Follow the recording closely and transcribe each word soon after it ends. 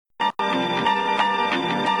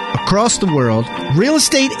across the world, real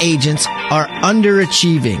estate agents are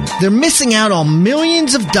underachieving. They're missing out on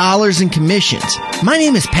millions of dollars in commissions. My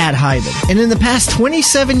name is Pat Hiban, and in the past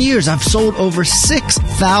 27 years, I've sold over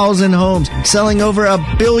 6,000 homes, selling over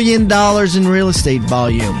 $1 billion in real estate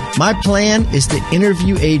volume. My plan is to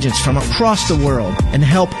interview agents from across the world and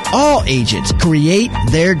help all agents create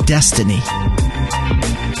their destiny.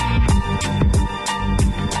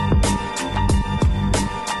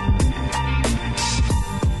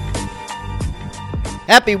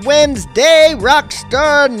 Happy Wednesday,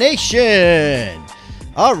 Rockstar Nation!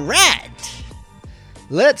 All right,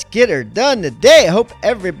 let's get her done today. I hope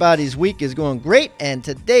everybody's week is going great, and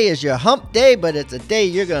today is your hump day, but it's a day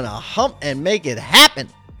you're going to hump and make it happen.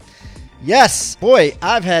 Yes, boy,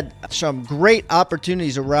 I've had some great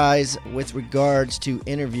opportunities arise with regards to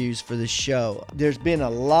interviews for the show. There's been a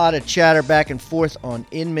lot of chatter back and forth on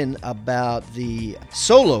Inman about the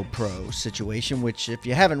Solo Pro situation, which if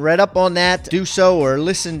you haven't read up on that, do so, or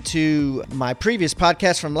listen to my previous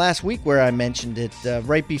podcast from last week where I mentioned it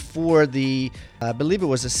right before I believe it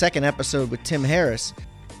was the second episode with Tim Harris.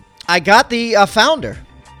 I got the founder,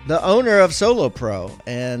 the owner of Solo Pro,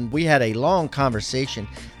 and we had a long conversation.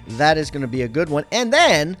 That is going to be a good one. And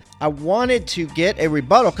then I wanted to get a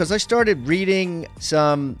rebuttal because I started reading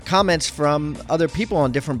some comments from other people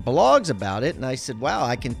on different blogs about it. And I said, wow,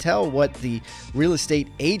 I can tell what the real estate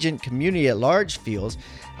agent community at large feels.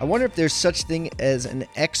 I wonder if there's such thing as an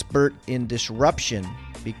expert in disruption,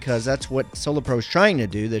 because that's what Solo Pro is trying to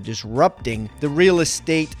do. They're disrupting the real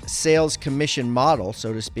estate sales commission model,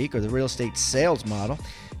 so to speak, or the real estate sales model.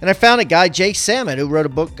 And I found a guy, Jay Samit, who wrote a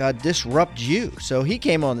book, Disrupt You. So he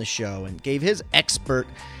came on the show and gave his expert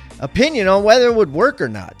opinion on whether it would work or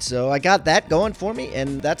not. So I got that going for me,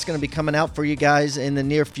 and that's going to be coming out for you guys in the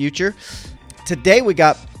near future. Today we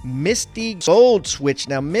got Misty Goldswitch.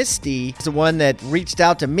 Now, Misty is the one that reached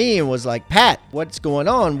out to me and was like, Pat, what's going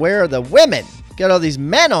on? Where are the women? Got all these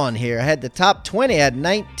men on here. I had the top 20. I had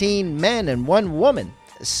 19 men and 1 woman.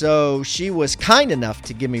 So she was kind enough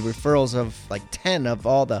to give me referrals of like 10 of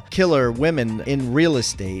all the killer women in real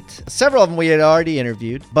estate. Several of them we had already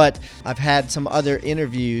interviewed, but I've had some other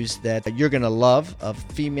interviews that you're going to love of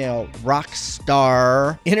female rock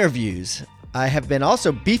star interviews. I have been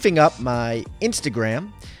also beefing up my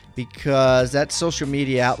Instagram because that social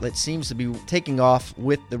media outlet seems to be taking off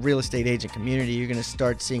with the real estate agent community. You're going to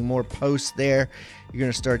start seeing more posts there. You're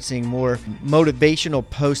going to start seeing more motivational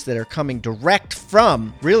posts that are coming direct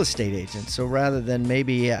from real estate agents. So rather than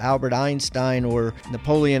maybe Albert Einstein or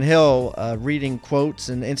Napoleon Hill reading quotes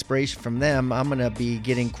and inspiration from them, I'm going to be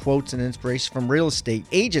getting quotes and inspiration from real estate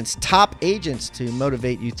agents, top agents, to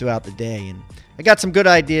motivate you throughout the day. And I got some good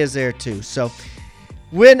ideas there too. So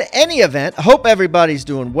in any event, I hope everybody's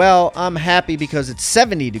doing well. I'm happy because it's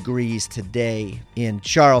 70 degrees today in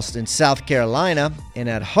Charleston, South Carolina, and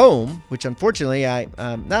at home, which unfortunately,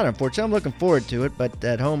 I'm looking forward to it, but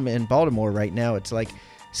at home in Baltimore right now, it's like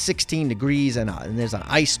 16 degrees and there's an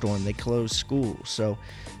ice storm. They closed schools. So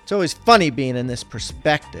it's always funny being in this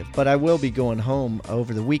perspective, but I will be going home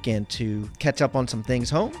over the weekend to catch up on some things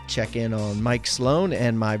home, check in on Mike Sloan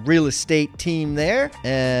and my real estate team there,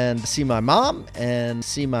 and see my mom and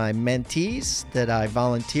see my mentees that I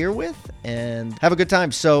volunteer with and have a good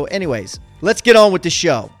time. So anyways, let's get on with the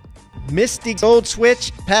show. Misty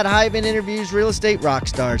Goldswitch, Pat Hiban interviews real estate rock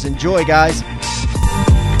stars. Enjoy, guys.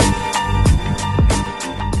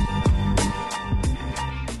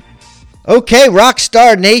 Okay,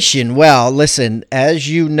 Rockstar Nation. Well, listen, as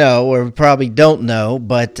you know, or probably don't know,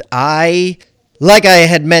 but like I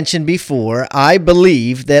had mentioned before, I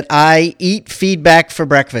believe that I eat feedback for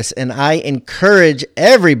breakfast, and I encourage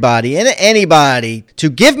everybody and anybody to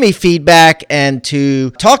give me feedback and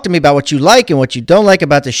to talk to me about what you like and what you don't like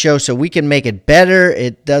about the show so we can make it better.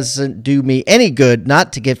 It doesn't do me any good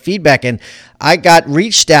not to get feedback. And I got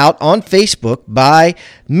reached out on Facebook by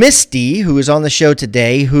Misty, who is on the show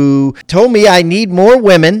today, who told me I need more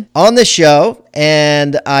women on the show.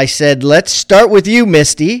 And I said, let's start with you,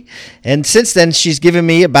 Misty. And since then, she's given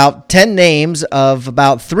me about 10 names. Of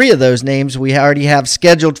about 3 of those names we already have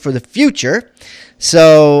scheduled for the future.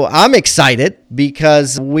 So I'm excited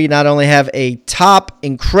because we not only have a top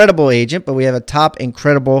incredible agent, but we have a top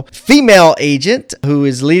incredible female agent who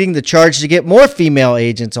is leading the charge to get more female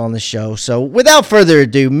agents on the show. So without further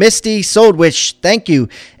ado, Misty Goldswitch, thank you,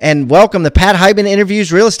 and welcome to Pat Hiban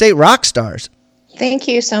Interviews Real Estate Rockstars. Thank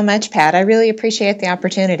you so much, Pat. I really appreciate the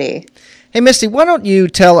opportunity. Hey, Misty, why don't you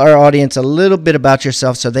tell our audience a little bit about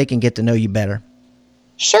yourself so they can get to know you better?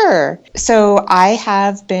 Sure. So I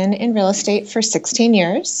have been in real estate for 16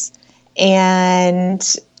 years,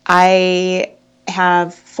 and I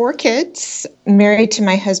have 4 kids, married to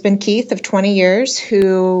my husband, Keith, of 20 years,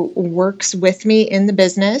 who works with me in the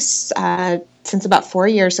business since about 4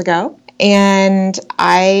 years ago. And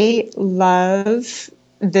I love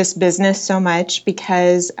this business so much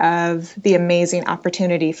because of the amazing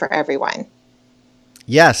opportunity for everyone.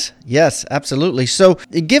 Yes, absolutely. So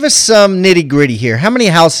give us some nitty gritty here. How many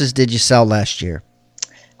houses did you sell last year?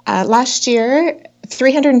 Last year,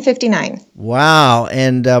 359. Wow.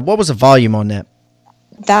 And what was the volume on that?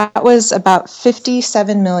 That was about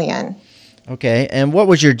 57 million. Okay. And what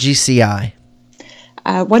was your GCI?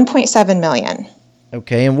 1.7 million.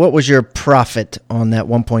 Okay. And what was your profit on that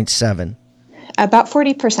 1.7? About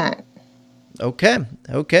 40%.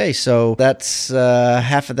 Okay. So that's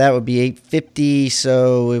half of that would be 850.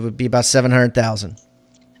 So it would be about 700,000.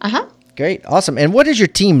 Great. Awesome. And what does your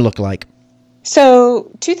team look like?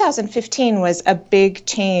 So 2015 was a big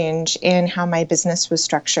change in how my business was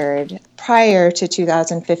structured. Prior to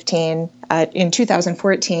 2015, in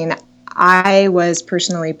 2014, I was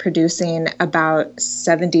personally producing about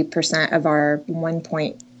 70% of our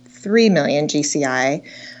 1.3 million GCI.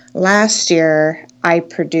 Last year, I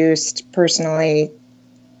produced personally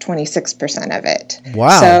 26% of it.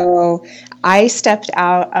 Wow. So I stepped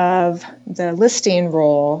out of the listing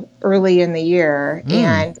role early in the year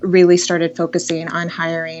and really started focusing on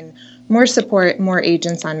hiring more support, more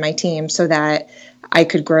agents on my team so that I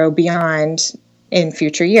could grow beyond in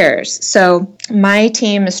future years. So my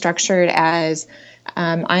team is structured as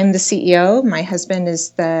I'm the CEO, my husband is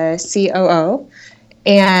the COO,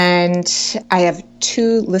 and I have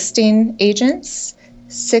 2 listing agents,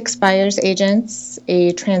 6 buyer's agents,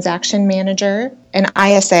 a transaction manager, an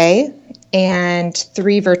ISA, and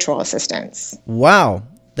 3 virtual assistants. Wow.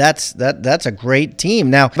 That's a great team.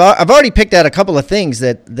 Now, I've already picked out a couple of things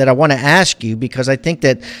that I want to ask you because I think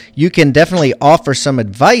that you can definitely offer some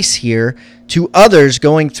advice here to others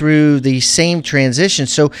going through the same transition.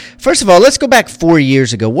 So first of all, let's go back 4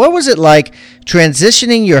 years ago. What was it like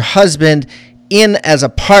transitioning your husband in as a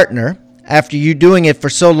partner after you doing it for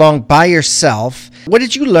so long by yourself? What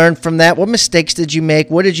did you learn from that? What mistakes did you make?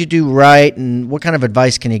 What did you do right? And what kind of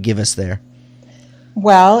advice can you give us there?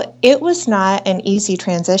 Well, it was not an easy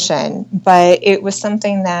transition, but it was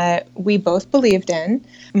something that we both believed in.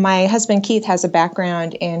 My husband, Keith, has a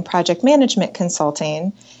background in project management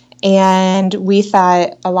consulting, and we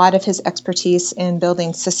thought a lot of his expertise in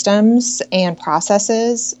building systems and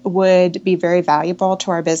processes would be very valuable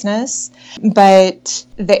to our business. But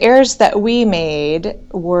the errors that we made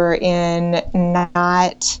were in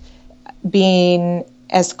not being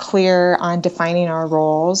as clear on defining our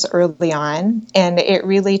roles early on. And it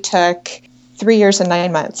really took 3 years and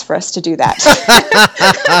 9 months for us to do that.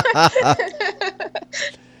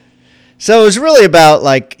 So it was really about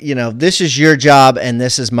this is your job and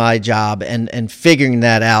this is my job and figuring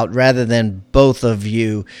that out rather than both of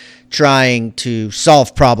you trying to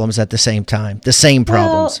solve problems at the same time, the same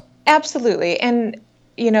problems. Well, absolutely. And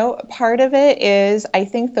part of it is, I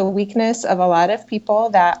think, the weakness of a lot of people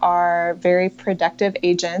that are very productive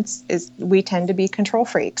agents is we tend to be control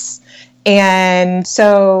freaks. And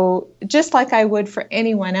so just like I would for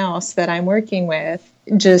anyone else that I'm working with,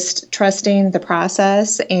 just trusting the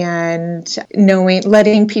process and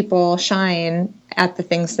letting people shine at the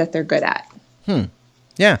things that they're good at.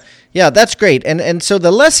 Yeah, that's great. And so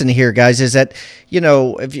the lesson here, guys, is that,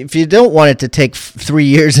 if you don't want it to take 3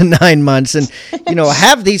 years and 9 months and,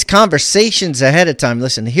 have these conversations ahead of time.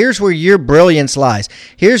 Listen, here's where your brilliance lies.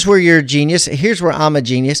 Here's where you're a genius. Here's where I'm a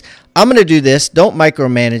genius. I'm going to do this. Don't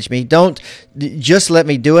micromanage me. Don't just let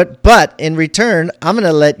me do it. But in return, I'm going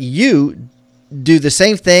to let you do the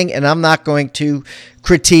same thing, and I'm not going to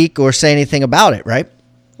critique or say anything about it, right?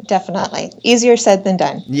 Definitely. Easier said than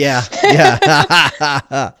done. Yeah.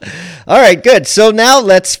 All right, good. So now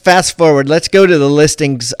let's fast forward. Let's go to the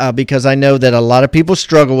listings because I know that a lot of people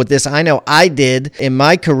struggle with this. I know I did in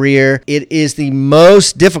my career. It is the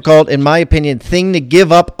most difficult, in my opinion, thing to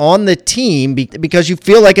give up on the team because you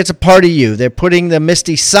feel like it's a part of you. They're putting the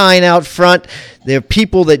Misty sign out front. They're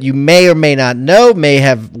people that you may or may not know, may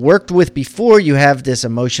have worked with before. You have this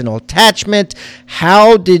emotional attachment.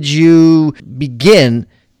 How did you begin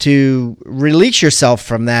to release yourself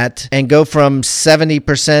from that and go from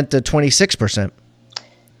 70% to 26%?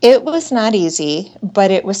 It was not easy, but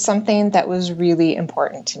it was something that was really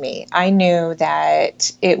important to me. I knew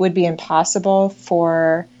that it would be impossible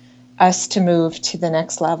for us to move to the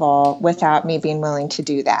next level without me being willing to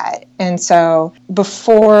do that. And so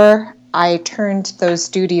before I turned those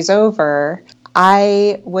duties over,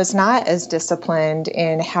 I was not as disciplined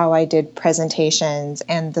in how I did presentations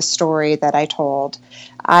and the story that I told.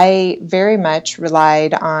 I very much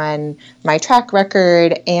relied on my track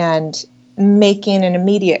record and making an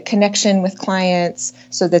immediate connection with clients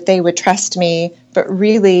so that they would trust me, but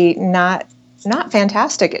really not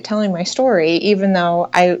fantastic at telling my story, even though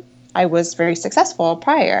I was very successful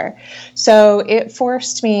prior. So it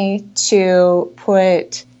forced me to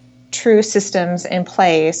put true systems in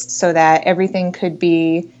place so that everything could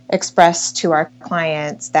be expressed to our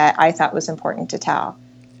clients that I thought was important to tell.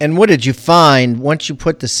 And what did you find once you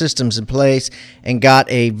put the systems in place and got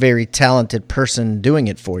a very talented person doing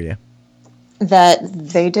it for you? That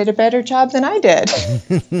they did a better job than I did.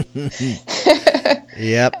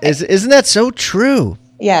 Yep. Isn't that so true?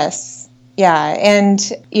 Yes. Yeah.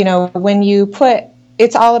 And, when you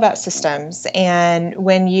it's all about systems. And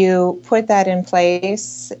when you put that in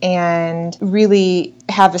place and really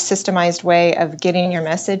have a systemized way of getting your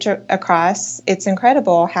message across, it's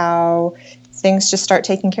incredible how things just start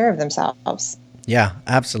taking care of themselves. Yeah,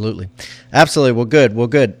 absolutely. Absolutely. Well,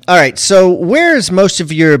 good. All right. So where's most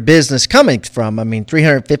of your business coming from? I mean,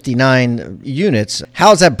 359 units. How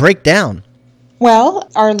does that break down? Well,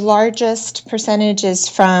 our largest percentage is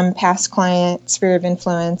from past client sphere of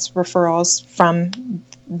influence referrals from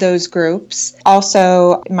those groups.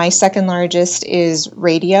 Also, my second largest is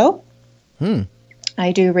radio.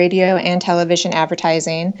 I do radio and television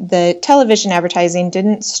advertising. The television advertising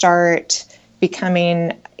didn't start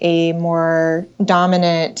becoming a more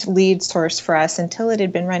dominant lead source for us until it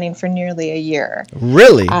had been running for nearly a year.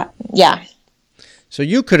 Really? Yeah. So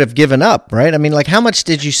you could have given up, right? I mean, like, how much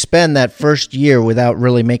did you spend that first year without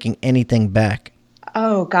really making anything back?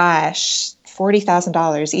 Oh, gosh,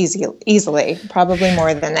 $40,000 easily, probably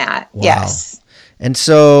more than that. Wow. Yes. And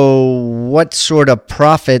so what sort of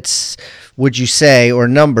profits would you say, or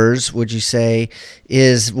numbers would you say,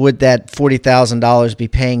 would that $40,000 be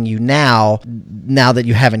paying you now that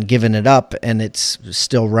you haven't given it up and it's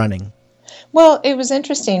still running? Well, it was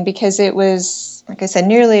interesting because it was, like I said,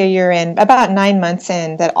 nearly a year in, about 9 months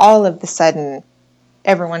in, that all of a sudden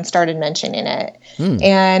everyone started mentioning it.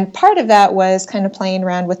 And part of that was kind of playing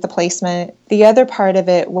around with the placement. The other part of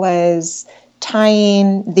it was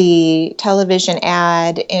tying the television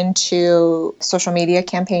ad into social media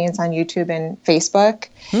campaigns on YouTube and Facebook.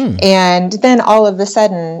 And then all of a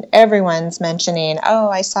sudden everyone's mentioning, oh,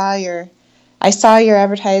 I saw your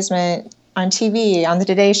advertisement on TV, on the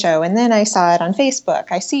Today Show, and then I saw it on Facebook.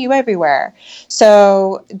 I see you everywhere.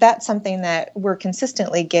 So that's something that we're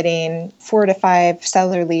consistently getting 4 to 5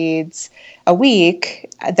 seller leads a week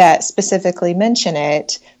that specifically mention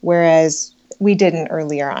it, whereas we didn't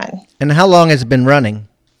earlier on. And how long has it been running?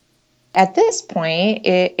 At this point,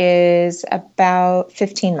 it is about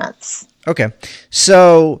 15 months. Okay.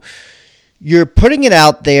 So you're putting it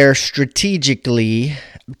out there strategically.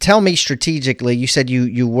 Tell me strategically, you said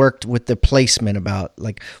you worked with the placement about,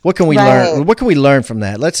 like, what can we learn? What can we learn from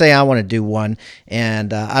that? Let's say I want to do one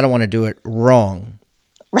and I don't want to do it wrong.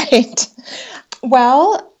 Right.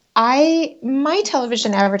 Well, my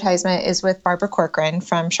television advertisement is with Barbara Corcoran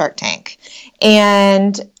from Shark Tank.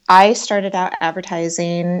 And I started out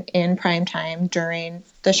advertising in primetime during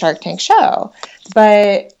the Shark Tank show.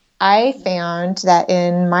 But I found that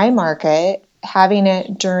in my market, having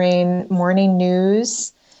it during morning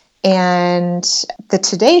news and the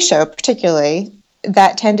Today Show particularly,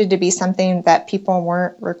 that tended to be something that people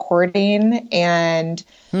weren't recording and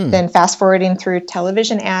then fast forwarding through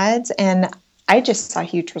television ads. And I just saw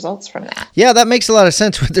huge results from that. Yeah, that makes a lot of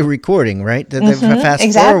sense with the recording, right? The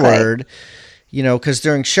fast forward, because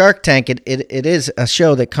during Shark Tank, it is a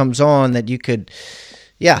show that comes on that you could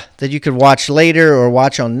watch later or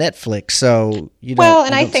watch on Netflix. So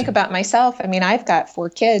I think about myself. I mean, I've got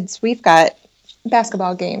 4 kids. We've got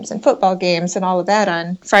basketball games and football games and all of that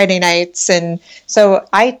on Friday nights, and so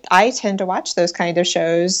I tend to watch those kind of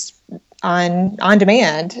shows on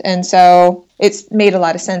demand. And so it's made a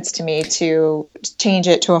lot of sense to me to change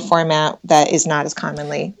it to a format that is not as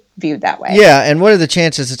commonly viewed that way. Yeah, and what are the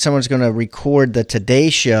chances that someone's going to record the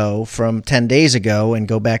Today Show from 10 days ago and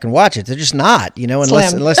go back and watch it? They're just not,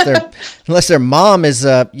 unless their mom is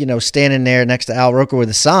standing there next to Al Roker with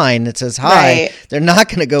a sign that says hi. Right. They're not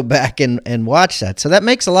going to go back and watch that. So that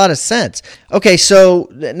makes a lot of sense. Okay, so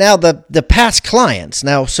now the past clients.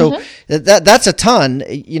 Now, so that's a ton.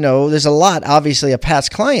 There's a lot, obviously, of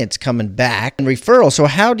past clients coming back and referrals. So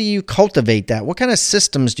how do you cultivate that? What kind of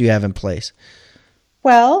systems do you have in place?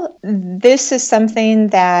 Well, this is something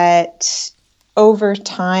that over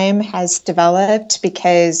time has developed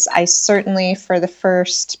because I certainly, for the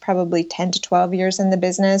first probably 10 to 12 years in the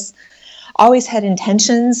business, always had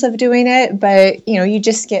intentions of doing it, but you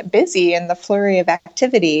just get busy in the flurry of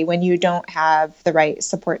activity when you don't have the right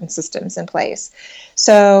support and systems in place.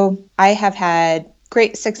 So I have had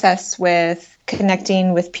great success with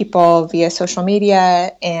connecting with people via social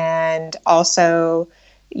media and also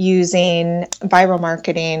using viral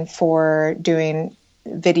marketing for doing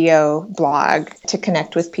video blog to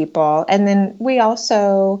connect with people. And then we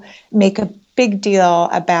also make a big deal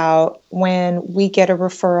about when we get a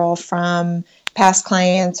referral from past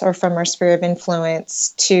clients or from our sphere of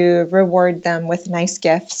influence to reward them with nice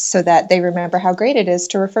gifts so that they remember how great it is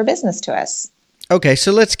to refer business to us. Okay,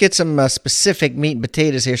 so let's get some specific meat and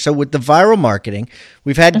potatoes here. So with the viral marketing,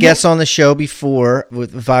 we've had guests on the show before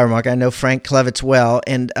with viral marketing. I know Frank Klevitz well.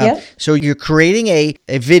 And so you're creating a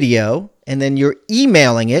video and then you're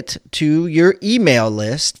emailing it to your email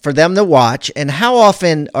list for them to watch. And how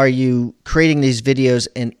often are you creating these videos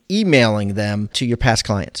and emailing them to your past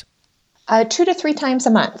clients? 2 to 3 times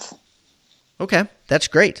a month. Okay, that's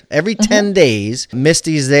great. Every 10 days,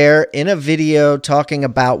 Misty's there in a video talking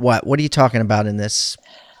about what? What are you talking about in this?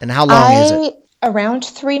 And how long is it? Around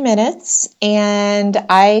 3 minutes. And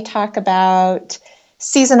I talk about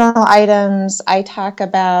seasonal items. I talk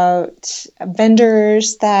about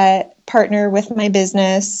vendors that partner with my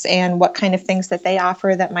business and what kind of things that they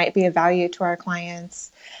offer that might be of value to our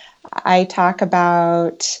clients. I talk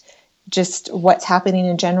about just what's happening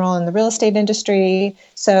in general in the real estate industry.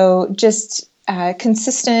 So just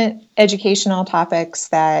consistent educational topics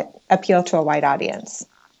that appeal to a wide audience.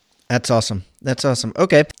 That's awesome. That's awesome.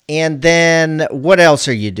 Okay. And then what else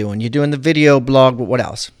are you doing? You're doing the video blog, but what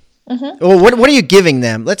else? Well, what are you giving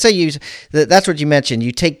them? Let's say that's what you mentioned.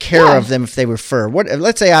 You take care of them if they refer.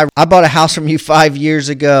 Let's say I bought a house from you 5 years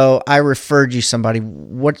ago. I referred you somebody.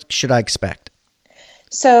 What should I expect?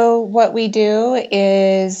 So what we do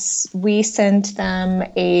is we send them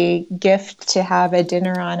a gift to have a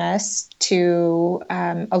dinner on us to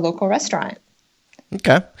a local restaurant.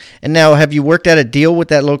 Okay. And now, have you worked out a deal with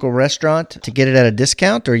that local restaurant to get it at a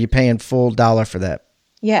discount, or are you paying full dollar for that?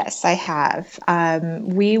 Yes, I have.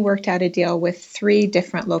 We worked out a deal with 3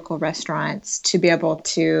 different local restaurants to be able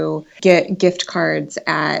to get gift cards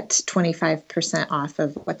at 25% off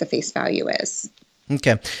of what the face value is.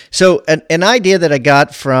 Okay. So an idea that I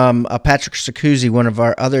got from Patrick Sacuzzi, one of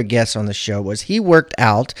our other guests on the show, was he worked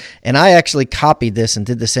out, and I actually copied this and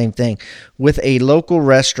did the same thing, with a local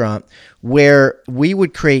restaurant where we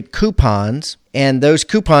would create coupons, and those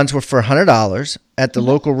coupons were for $100 at the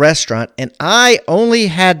local restaurant, and I only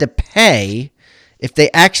had to pay if they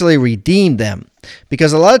actually redeemed them.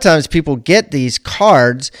 Because a lot of times people get these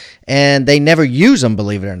cards and they never use them,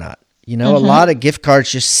 believe it or not. A lot of gift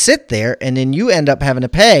cards just sit there, and then you end up having to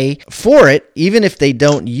pay for it, even if they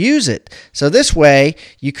don't use it. So this way,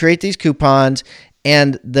 you create these coupons,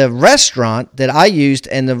 and the restaurant that I used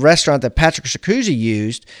and the restaurant that Patrick Sacuzzi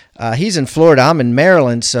used, he's in Florida, I'm in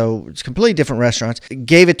Maryland, so it's completely different restaurants,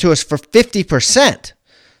 gave it to us for 50%.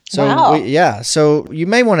 So, wow. So you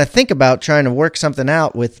may want to think about trying to work something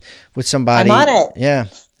out with somebody. I'm on it. Yeah.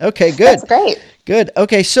 Okay, good. That's great. Good.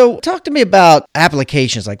 Okay, so talk to me about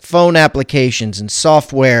applications, like phone applications and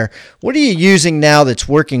software. What are you using now that's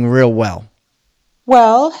working real well?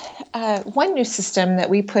 Well, one new system that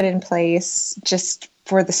we put in place just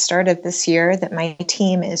for the start of this year that my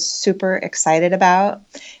team is super excited about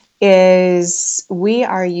is we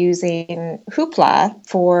are using Hoopla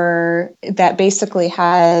that basically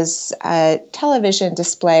has a television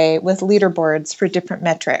display with leaderboards for different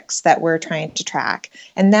metrics that we're trying to track.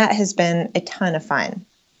 And that has been a ton of fun.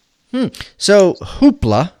 So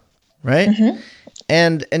Hoopla, right? Mm-hmm.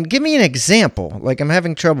 And give me an example. Like, I'm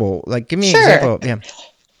having trouble. Like, give me an example. Yeah.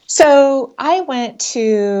 So I went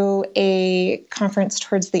to a conference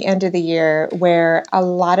towards the end of the year where a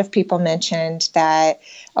lot of people mentioned that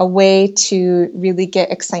a way to really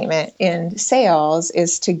get excitement in sales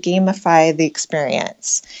is to gamify the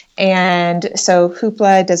experience. And so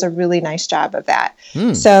Hoopla does a really nice job of that.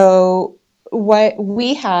 So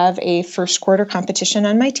we have a first quarter competition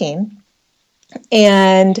on my team,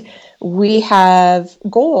 and we have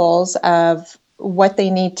goals of what they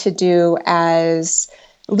need to do as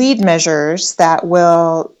lead measures that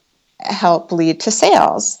will help lead to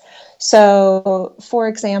sales. So, for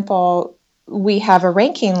example, we have a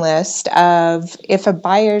ranking list of if a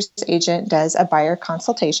buyer's agent does a buyer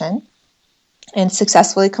consultation and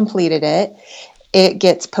successfully completed it, it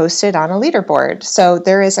gets posted on a leaderboard. So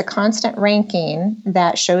there is a constant ranking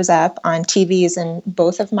that shows up on TVs in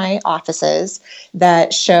both of my offices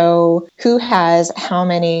that show who has how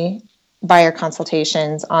many buyer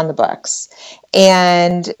consultations on the books.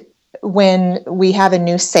 And when we have a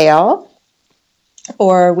new sale,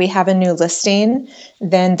 or we have a new listing,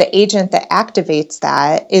 then the agent that activates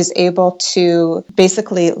that is able to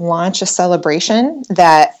basically launch a celebration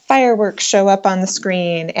that fireworks show up on the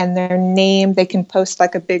screen and their name, they can post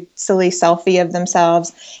like a big silly selfie of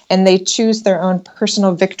themselves, and they choose their own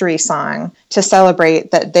personal victory song to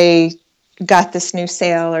celebrate that they got this new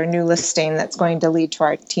sale or new listing that's going to lead to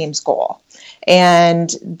our team's goal.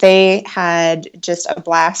 And they had just a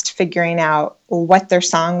blast figuring out what their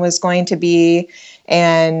song was going to be,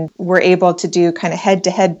 and were able to do kind of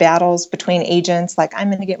head-to-head battles between agents, like, I'm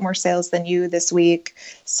going to get more sales than you this week,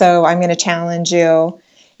 so I'm going to challenge you.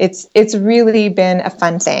 It's really been a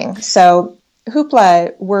fun thing. So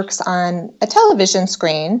Hoopla works on a television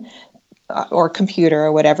screen or computer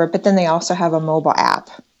or whatever, but then they also have a mobile app.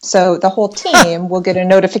 So the whole team will get a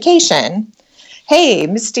notification, hey,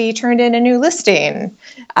 Misty turned in a new listing.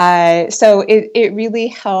 So it really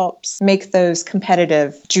helps make those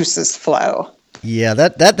competitive juices flow. Yeah,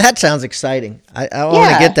 that sounds exciting. I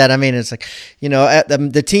want to get that. I mean, it's like,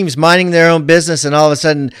 the team's minding their own business, and all of a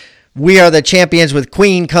sudden, We Are the Champions with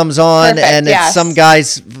Queen comes on. Perfect, and it's some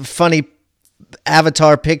guy's funny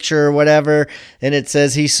avatar picture or whatever, and it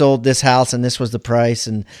says he sold this house and this was the price,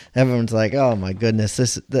 and everyone's like, oh my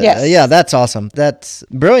goodness, yeah, that's awesome. That's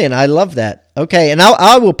brilliant. I love that. Okay, and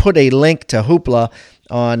I will put a link to Hoopla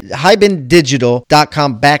on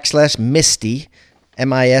hibandigital.com/Misty,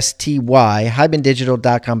 MISTY,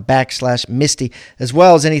 hibandigital.com/Misty, as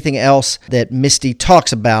well as anything else that Misty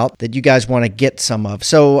talks about that you guys want to get some of.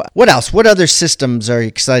 So what else? What other systems are you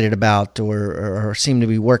excited about or seem to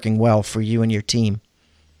be working well for you and your team?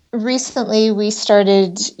 Recently, we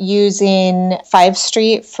started using 5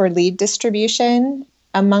 Street for lead distribution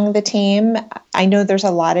among the team. I know there's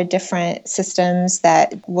a lot of different systems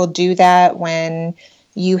that will do that when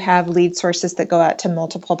you have lead sources that go out to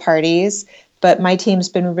multiple parties. But my team's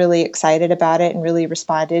been really excited about it and really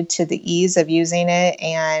responded to the ease of using it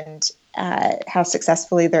and how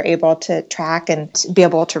successfully they're able to track and be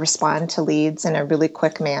able to respond to leads in a really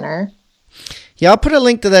quick manner. Yeah, I'll put a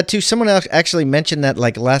link to that too. Someone else actually mentioned that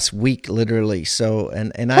like last week, literally. So,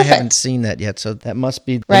 and I haven't seen that yet. So that must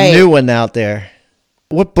be the new one out there.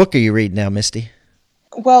 What book are you reading now, Misty?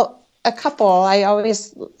 Well, a couple. I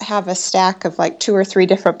always have a stack of like 2 or 3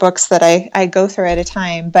 different books that I go through at a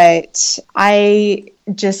time. But I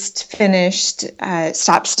just finished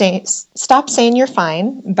Stop Saying You're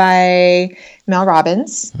Fine by Mel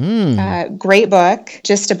Robbins. Great book,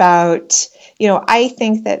 just about, I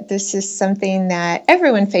think that this is something that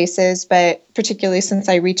everyone faces, but particularly since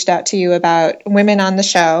I reached out to you about women on the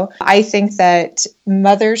show, I think that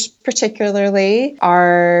mothers particularly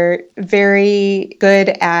are very good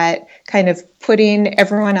at kind of putting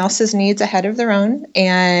everyone else's needs ahead of their own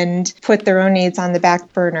and put their own needs on the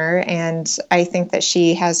back burner. And I think that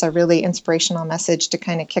she has a really inspirational message to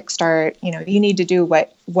kind of kickstart, you need to do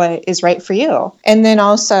what is right for you. And then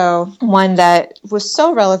also one that was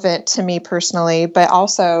so relevant to me personally, but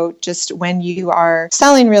also just when you are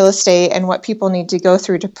selling real estate and what people need to go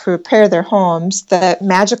through to prepare their homes, The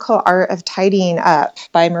Magical Art of Tidying Up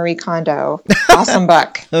by Marie Kondo. Awesome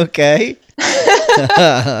book. Okay.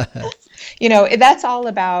 That's all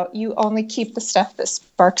about you only keep the stuff that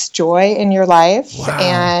sparks joy in your life. Wow.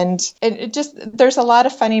 And there's a lot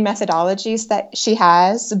of funny methodologies that she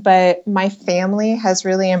has, but my family has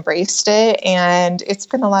really embraced it, and it's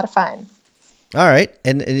been a lot of fun. All right.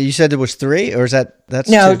 And you said there was 3, or that's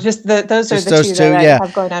no, 2? Just those are the two that I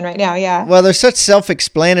have going on right now. Yeah. Well, they're such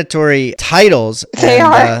self-explanatory titles. They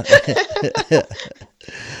are.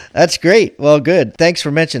 That's great. Well, good. Thanks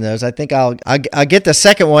for mentioning those. I think I'll get the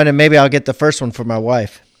second one, and maybe I'll get the first one for my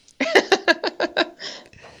wife.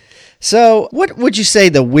 So what would you say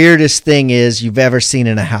the weirdest thing is you've ever seen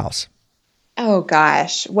in a house? Oh,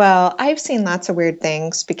 gosh. Well, I've seen lots of weird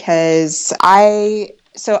things because I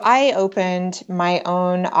opened my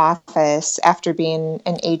own office after being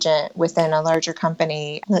an agent within a larger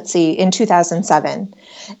company, in 2007.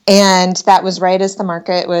 And that was right as the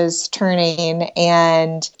market was turning.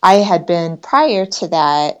 And I had been, prior to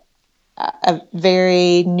that, a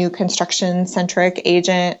very new construction-centric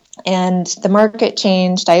agent. And the market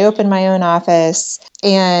changed. I opened my own office.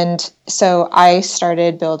 And so I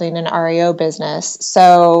started building an REO business.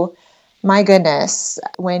 So my goodness,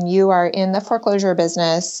 when you are in the foreclosure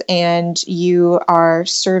business and you are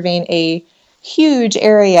serving a huge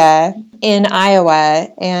area in Iowa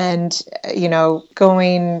and,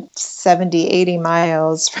 going 70, 80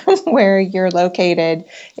 miles from where you're located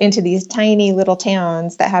into these tiny little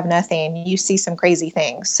towns that have nothing, you see some crazy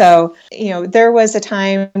things. So, there was a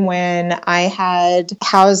time when I had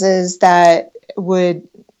houses that would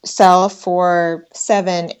sell for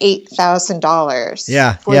 $7,000-8,000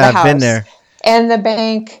 Yeah, for the I've house. been there. And the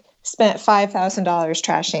bank spent $5,000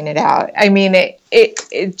 trashing it out. I mean,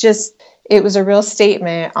 it was a real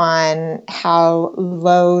statement on how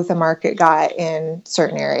low the market got in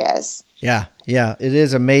certain areas. Yeah, it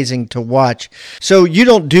is amazing to watch. So you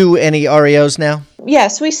don't do any REOs now?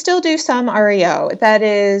 Yes, we still do some REO. That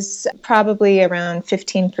is probably around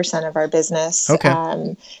 15% of our business.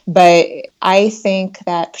 Okay. But I think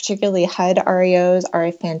that particularly HUD REOs are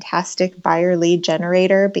a fantastic buyer lead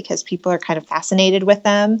generator because people are kind of fascinated with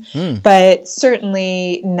them, but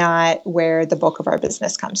certainly not where the bulk of our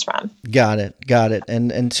business comes from. Got it.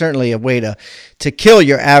 And certainly a way to kill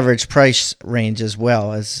your average price range as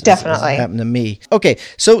well, as happened to me. Okay,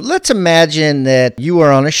 so let's imagine that you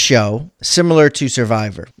are on a show similar to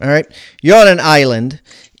Survivor. All right, you're on an island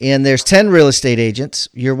and there's 10 real estate agents.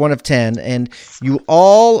 You're one of 10, and you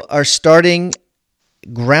all are starting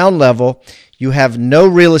ground level. You have no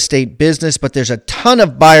real estate business, but there's a ton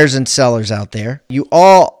of buyers and sellers out there. You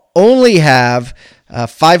all only have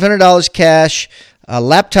 $500 cash, a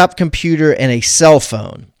laptop computer, and a cell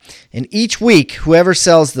phone. And each week, whoever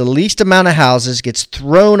sells the least amount of houses gets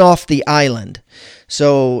thrown off the island.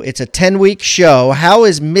 So it's a 10-week show. How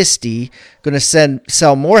is Misty going to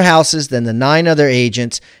sell more houses than the 9 other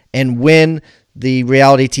agents and win the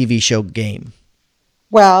reality TV show game?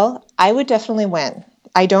 Well, I would definitely win.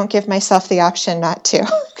 I don't give myself the option not to.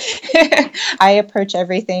 I approach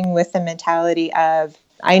everything with the mentality of,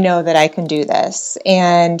 I know that I can do this.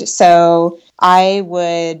 And so I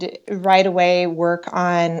would right away work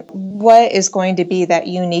on what is going to be that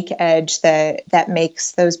unique edge that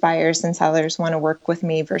makes those buyers and sellers want to work with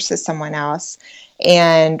me versus someone else,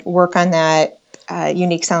 and work on that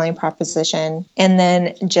unique selling proposition, and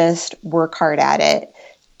then just work hard at it.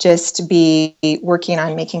 Just be working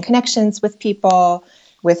on making connections with people,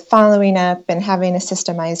 with following up and having a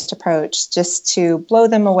systemized approach just to blow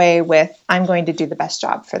them away with, I'm going to do the best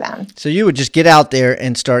job for them. So you would just get out there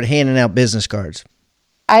and start handing out business cards.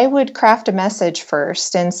 I would craft a message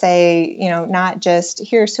first and say, not just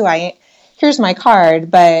here's my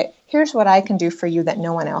card, but here's what I can do for you that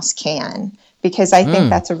no one else can. Because I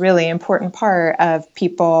think that's a really important part of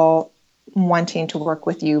people wanting to work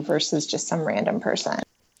with you versus just some random person.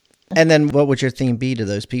 And then what would your theme be to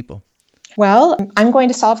those people? Well, I'm going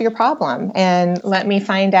to solve your problem, and let me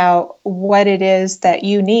find out what it is that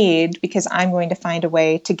you need, because I'm going to find a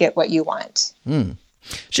way to get what you want. So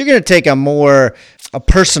you're going to take a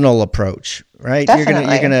personal approach, right?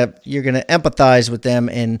 Definitely. You're going to empathize with them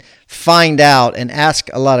and find out and ask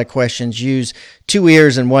a lot of questions, use 2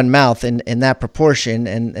 ears and 1 mouth in that proportion,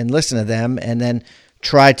 and listen to them, and then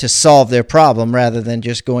try to solve their problem rather than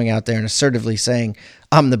just going out there and assertively saying,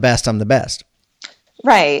 I'm the best.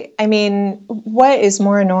 Right. I mean, what is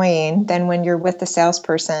more annoying than when you're with the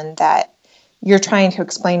salesperson that you're trying to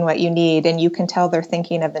explain what you need and you can tell they're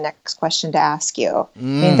thinking of the next question to ask you? I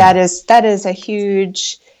mean, that is a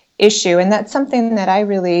huge issue. And that's something that I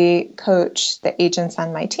really coach the agents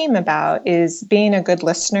on my team about, is being a good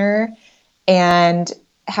listener and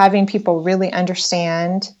having people really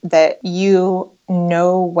understand that you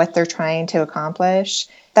know what they're trying to accomplish.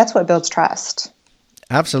 That's what builds trust.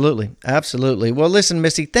 Absolutely. Well, listen,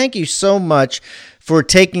 Misty, thank you so much for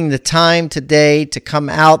taking the time today to come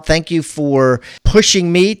out. Thank you for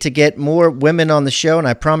pushing me to get more women on the show, and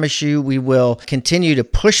I promise you we will continue to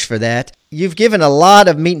push for that. You've given a lot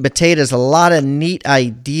of meat and potatoes, a lot of neat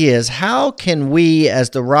ideas. How can we, as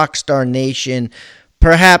the Rockstar Nation,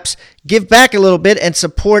 perhaps give back a little bit and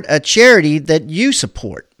support a charity that you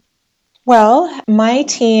support? Well, my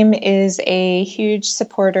team is a huge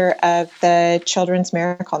supporter of the Children's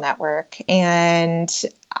Miracle Network, and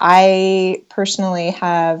I personally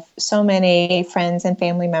have so many friends and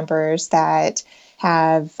family members that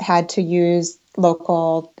have had to use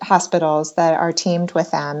local hospitals that are teamed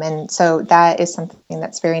with them, and so that is something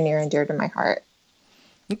that's very near and dear to my heart.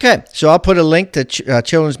 Okay, so I'll put a link to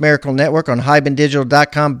Children's Miracle Network on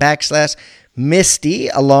hibandigital.com/Misty,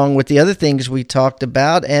 along with the other things we talked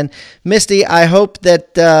about. And Misty, I hope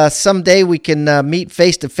that someday we can meet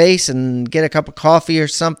face to face and get a cup of coffee or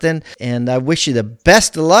something. And I wish you the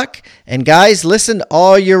best of luck. And guys, listen,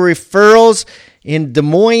 all your referrals in Des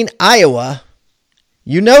Moines, Iowa,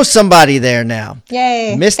 you know somebody there now.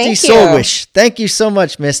 Yay. Misty Solwish. Thank you so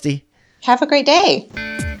much, Misty. Have a great day.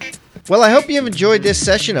 Well, I hope you've enjoyed this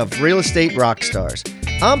session of Real Estate Rockstars.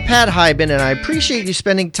 I'm Pat Hiban, and I appreciate you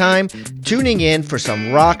spending time tuning in for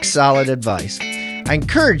some rock-solid advice. I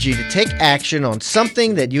encourage you to take action on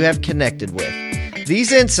something that you have connected with.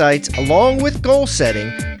 These insights, along with goal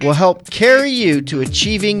setting, will help carry you to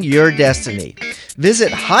achieving your destiny.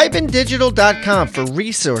 Visit hibandigital.com for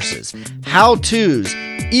resources, how-tos,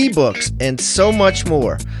 ebooks, and so much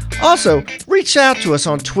more. Also, reach out to us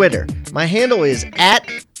on Twitter. My handle is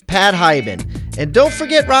 @PatHiban. And don't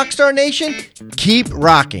forget, Rockstar Nation, keep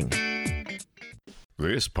rocking.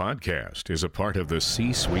 This podcast is a part of the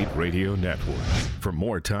C-Suite Radio Network. For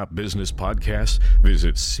more top business podcasts,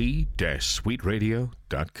 visit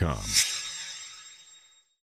c-suiteradio.com.